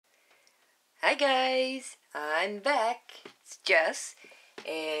Hi guys, I'm back. It's Jess,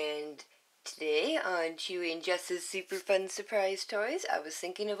 and today on Chewy and Jess's Super Fun Surprise Toys, I was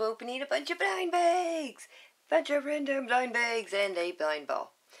thinking of opening a bunch of blind bags, bunch of random blind bags, and a blind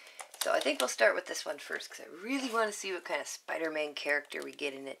ball. So I think we'll start with this one first because I really want to see what kind of Spider-Man character we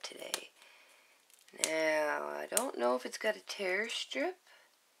get in it today. Now, I don't know if it's got a tear strip.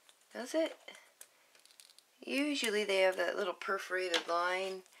 Does it? Usually they have that little perforated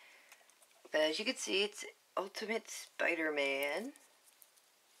line. But as you can see, it's Ultimate Spider-Man.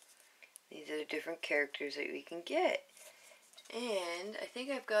 These are the different characters that we can get. And I think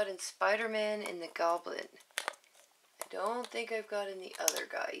I've got in Spider-Man and the Goblin. I don't think I've got in the other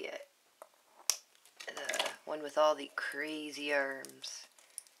guy yet. The one with all the crazy arms.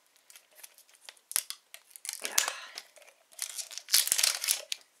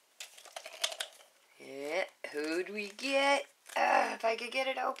 Yeah, who'd we get? If I could get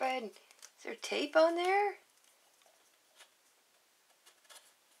it open. Is there tape on there?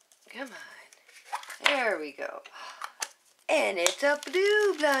 Come on. There we go. And it's a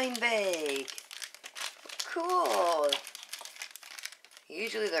blue blind bag. Cool.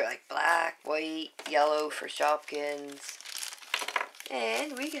 Usually they're like black, white, yellow for Shopkins.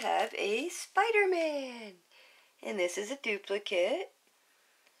 And we have a Spider-Man. And this is a duplicate.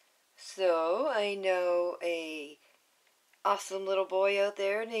 So I know a awesome little boy out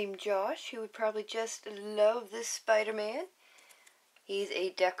there named Josh who would probably just love this Spider-Man. He's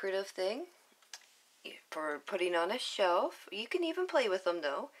a decorative thing for putting on a shelf. You can even play with him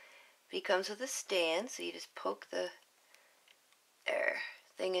though. He comes with a stand, so you just poke the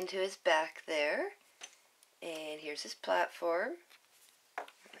thing into his back there. And here's his platform.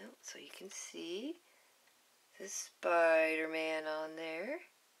 So you can see the Spider-Man on there.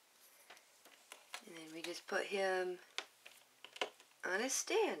 And then we just put him on a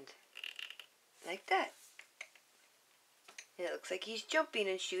stand, like that. And it looks like he's jumping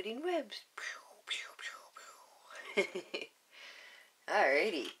and shooting webs.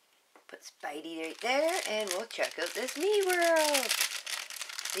 Alrighty, put Spidey right there, and we'll check out this Me World.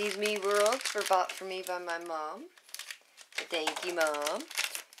 These Me Worlds were bought for me by my mom. So thank you, Mom.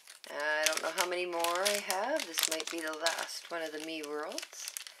 I don't know how many more I have. This might be the last one of the Me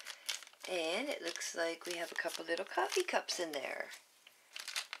Worlds. And it looks like we have a couple little coffee cups in there.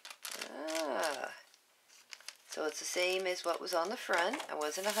 So it's the same as what was on the front. I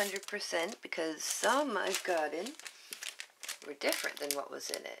wasn't 100% because some I've gotten were different than what was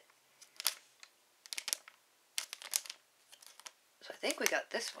in it. So I think we got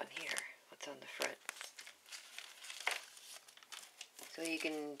this one here. What's on the front? So you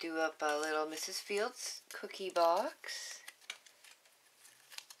can do up a little Mrs. Fields cookie box.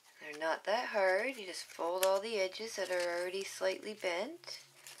 They're not that hard. You just fold all the edges that are already slightly bent.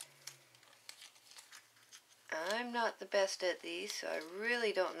 I'm not the best at these, so I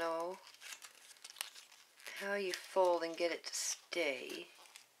really don't know how you fold and get it to stay.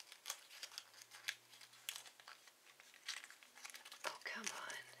 Oh, come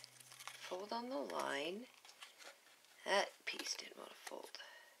on. Fold on the line. That piece didn't want to fold.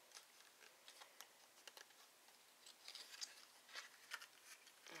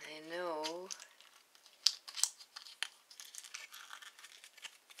 I know.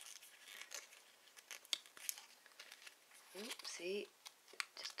 See, it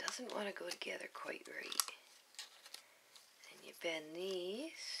just doesn't want to go together quite right. And you bend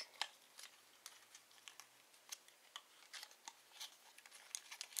these.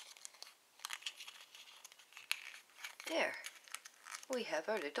 There. We have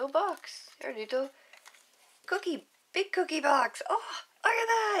our little box. Our little cookie, big cookie box. Oh, look at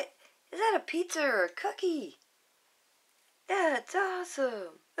that. Is that a pizza or a cookie? That's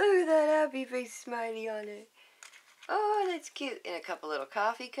awesome. Look at that happy face smiley on it. Oh, that's cute. And a couple little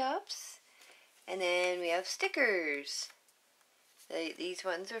coffee cups. And then we have stickers. These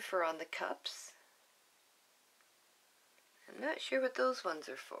ones are for on the cups. I'm not sure what those ones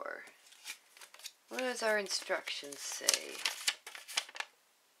are for. What does our instructions say?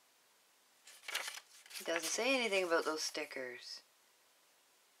 It doesn't say anything about those stickers.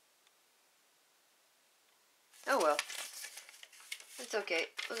 Oh well. It's okay.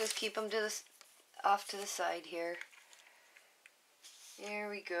 We'll just keep them to off to the side here. There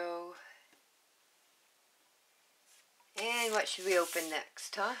we go. And what should we open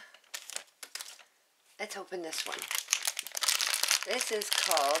next, huh? Let's open this one. This is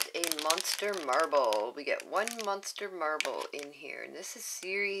called a Monster Marble. We get one Monster Marble in here. And this is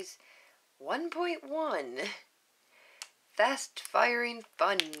series 1.1. Fast firing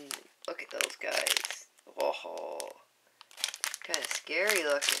fun. Look at those guys. Oh, kind of scary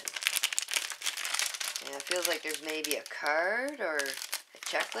looking. And it feels like there's maybe a card or a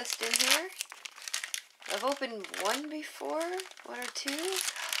checklist in here. I've opened one before, one or two.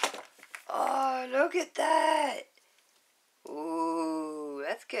 Oh, look at that! Ooh,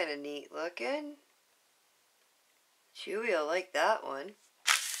 that's kind of neat looking. Chewy will like that one.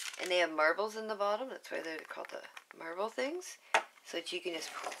 And they have marbles in the bottom. That's why they're called the marble things. So that you can just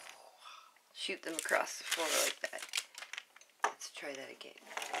shoot them across the floor like that. Let's try that again.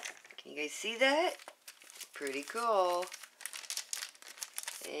 Can you guys see that? Pretty cool.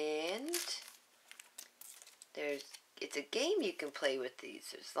 And it's a game you can play with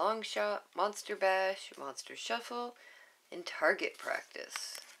these. There's Long Shot, Monster Bash, Monster Shuffle, and Target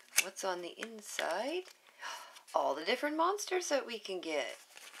Practice. What's on the inside? All the different monsters that we can get.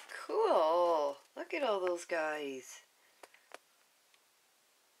 Cool. Look at all those guys.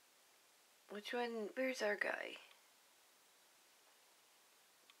 Which one? Where's our guy?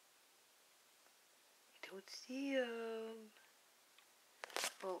 I don't see him.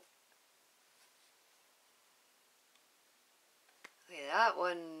 Oh. Okay, that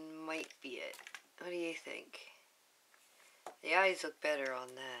one might be it. What do you think? The eyes look better on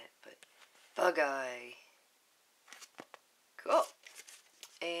that, but Bug Eye. Cool.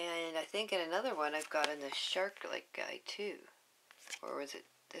 And I think in another one I've got in the shark-like guy too. Or was it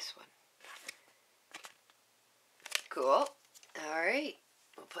this one? Cool. Alright.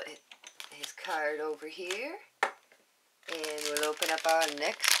 We'll put his card over here. And we'll open up our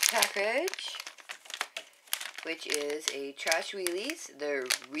next package, which is a Trash Wheelies. They're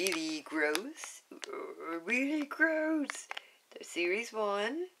really gross. Really gross. They're Series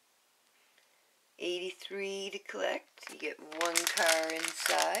 1. 83 to collect. You get one car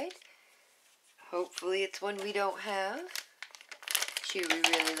inside. Hopefully it's one we don't have. Chewy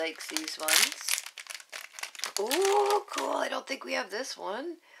really likes these ones. Oh, cool. I don't think we have this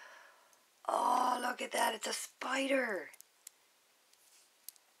one. Oh, look at that. It's a spider.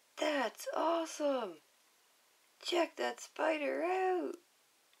 That's awesome. Check that spider out.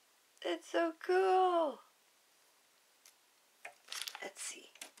 That's so cool. Let's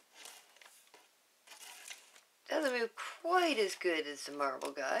see. Doesn't move quite as good as the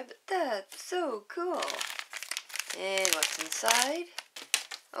marble guy, but that's so cool. And what's inside?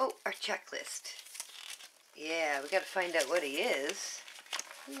 Oh, our checklist. Yeah, we gotta find out what he is.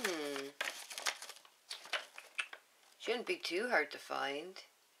 Shouldn't be too hard to find.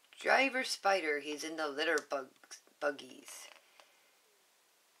 Driver Spider, he's in the litter buggies.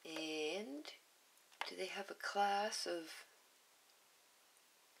 And do they have a class of...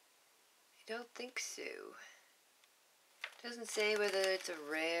 I don't think so. Doesn't say whether it's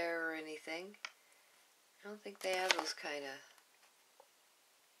a rare or anything. I don't think they have those kind of...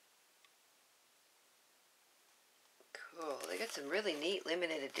 Cool. They got some really neat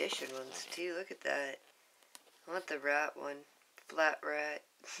limited edition ones too. Look at that. I want the rat one. Flat rat.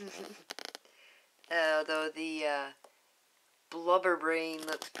 Although the blubber brain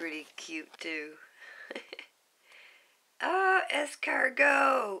looks pretty cute too. Ah,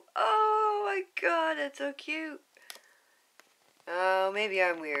 escargot. Oh my god, that's so cute. Oh, maybe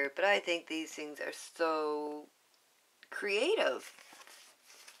I'm weird, but I think these things are so creative.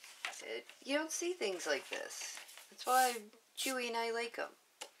 You don't see things like this. That's why Chewy and I like them.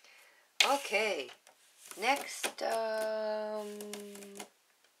 Okay, next,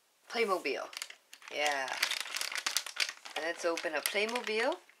 Playmobil. Yeah. Let's open up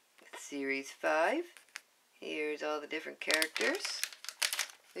Playmobil. It's Series 5. Here's all the different characters.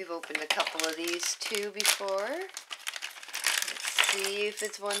 We've opened a couple of these too before. Let's see if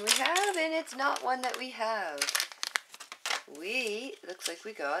it's one we have, and it's not one that we have. Looks like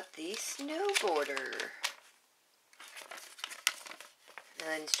we got the snowboarder.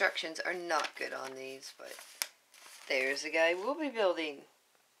 The instructions are not good on these, but there's the guy we'll be building.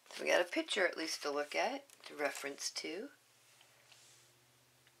 So we got a picture at least to look at, to reference to.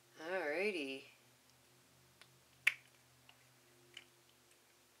 Alrighty.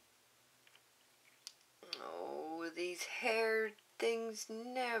 Oh, these hair things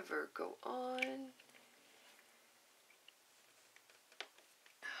never go on.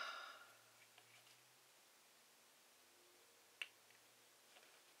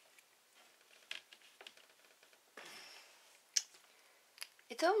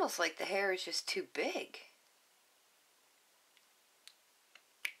 It's almost like the hair is just too big.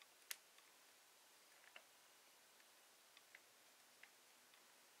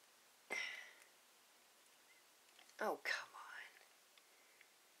 Oh, come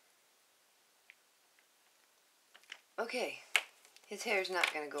on. Okay, his hair's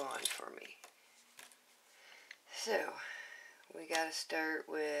not going to go on for me. So, we gotta start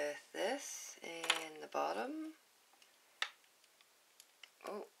with this and the bottom.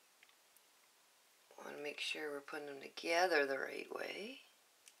 Oh, want to make sure we're putting them together the right way.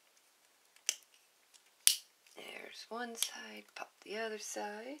 There's one side, pop the other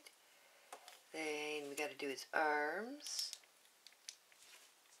side. Then we gotta do his arms.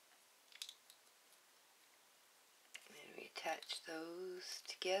 And we attach those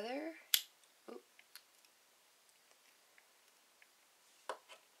together. Oop.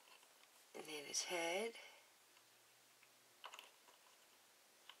 And then his head.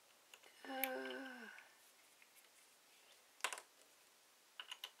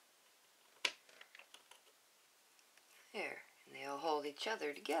 There, and they all hold each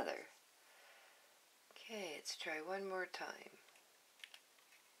other together. Okay, let's try one more time.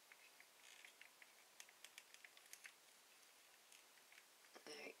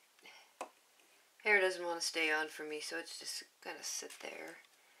 Alright. Hair doesn't want to stay on for me, so it's just gonna sit there.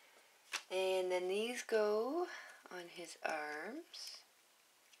 And then these go on his arms.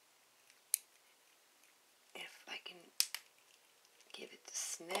 If I can get it to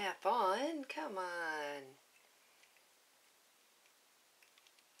snap on, come on.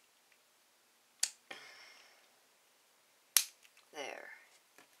 There.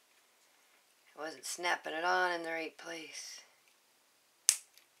 I wasn't snapping it on in the right place.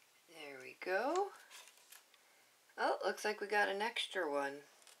 There we go. Oh, looks like we got an extra one.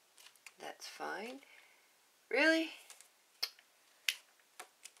 That's fine. Really?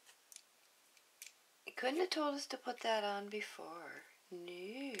 You couldn't have told us to put that on before.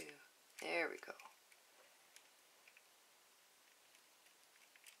 No. There we go.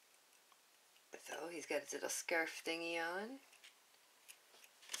 So he's got his little scarf thingy on.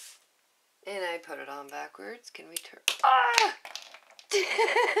 And I put it on backwards. Can we turn? Ah!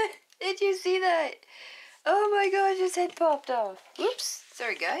 Did you see that? Oh my gosh, his head popped off. Whoops.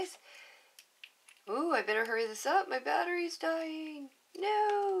 Sorry, guys. Ooh, I better hurry this up. My battery's dying.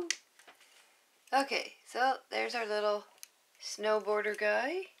 No. Okay, so there's our little snowboarder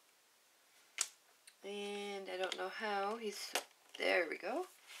guy. And I don't know how he's... There we go.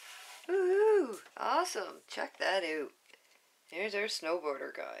 Woohoo! Awesome. Check that out. There's our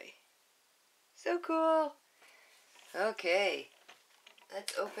snowboarder guy. So cool. Okay.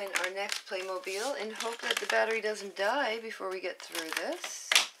 Let's open our next Playmobil and hope that the battery doesn't die before we get through this.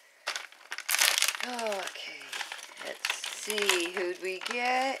 Okay. Let's see. Who'd we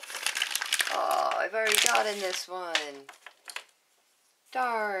get? Oh, I've already gotten this one.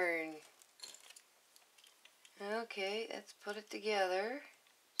 Darn. Okay, let's put it together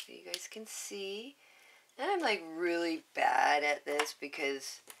so you guys can see. And I'm like really bad at this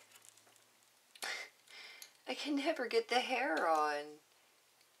because I can never get the hair on.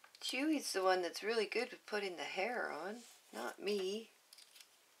 Chewy's the one that's really good with putting the hair on, not me.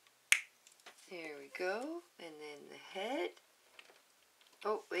 There we go. And then the head.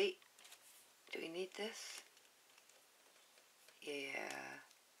 Oh, wait. Do we need this? Yeah.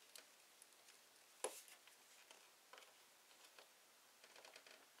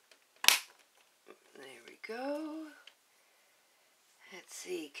 There we go. Let's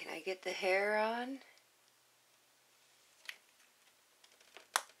see. Can I get the hair on?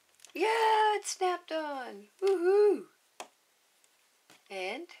 Yeah, it snapped on. Woohoo!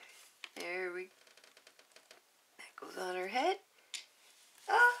 And there we... That goes on her head.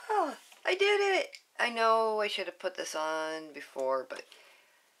 Ah! I did it! I know I should have put this on before, but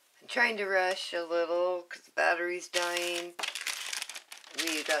I'm trying to rush a little because the battery's dying.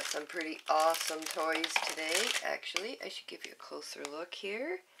 We got some pretty awesome toys today. Actually, I should give you a closer look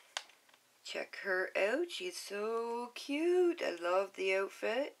here. Check her out. She's so cute. I love the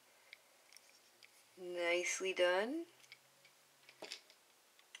outfit. Nicely done.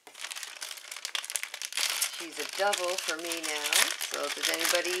 She's a double for me now. So if there's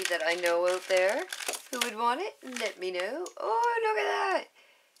anybody that I know out there who would want it, let me know. Oh, look at that.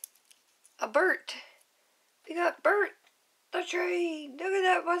 A Bert. We got Bert the train. Look at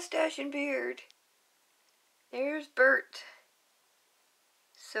that mustache and beard. There's Bert.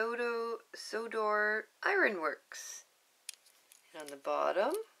 Sodor Ironworks. And on the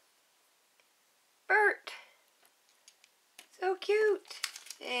bottom, Bert. So cute.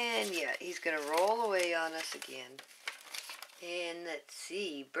 And yeah, he's going to roll away on us again. And let's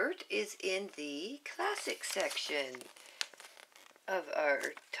see, Bert is in the classic section of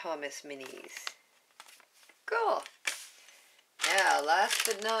our Thomas Minis. Cool. Now, last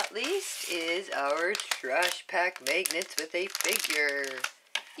but not least is our trash pack magnets with a figure.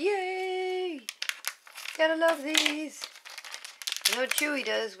 Yay! Gotta love these. You know what Chewy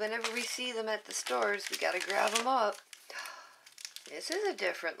does whenever we see them at the stores, we gotta grab them up. This is a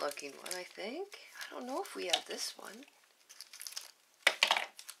different looking one, I think. I don't know if we have this one.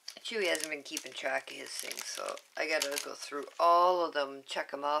 Chewy hasn't been keeping track of his things, so I gotta go through all of them,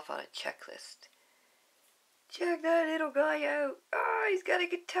 check them off on a checklist. Check that little guy out. Oh, he's got a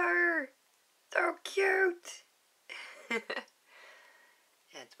guitar. So cute.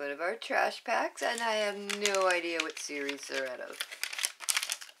 That's one of our trash packs, and I have no idea what series they're out of.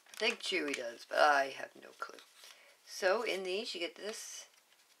 I think Chewy does, but I have no clue. So in these, you get this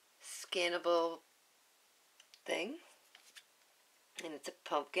scannable thing. And it's a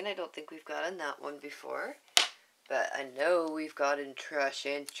pumpkin. I don't think we've gotten that one before. But I know we've gotten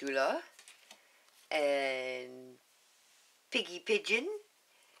Trashantula and Piggy Pigeon.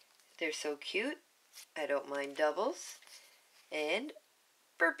 They're so cute. I don't mind doubles. And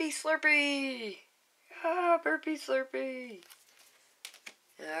Burpee Slurpee. Ah, Burpee Slurpee.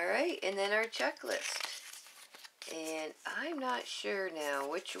 Alright, and then our checklist. And I'm not sure now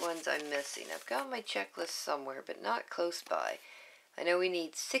which ones I'm missing. I've got my checklist somewhere, but not close by. I know we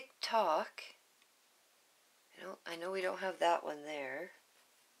need sick talk. I know we don't have that one there.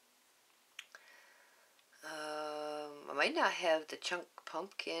 I might not have the chunk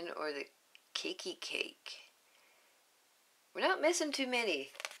pumpkin or the cakey cake. We're not missing too many.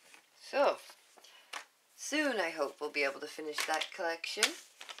 So, soon I hope we'll be able to finish that collection.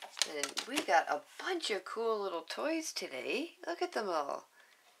 And we got a bunch of cool little toys today. Look at them all.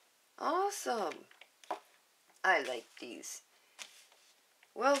 Awesome. I like these.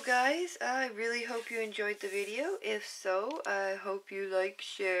 Well guys, I really hope you enjoyed the video. If so, I hope you like,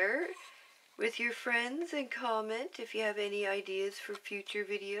 share with your friends, and comment. If you have any ideas for future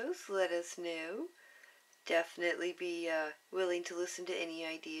videos, let us know. Definitely be willing to listen to any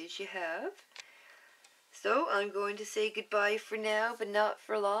ideas you have. So I'm going to say goodbye for now, but not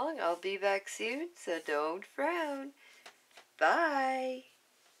for long. I'll be back soon, so don't frown. Bye.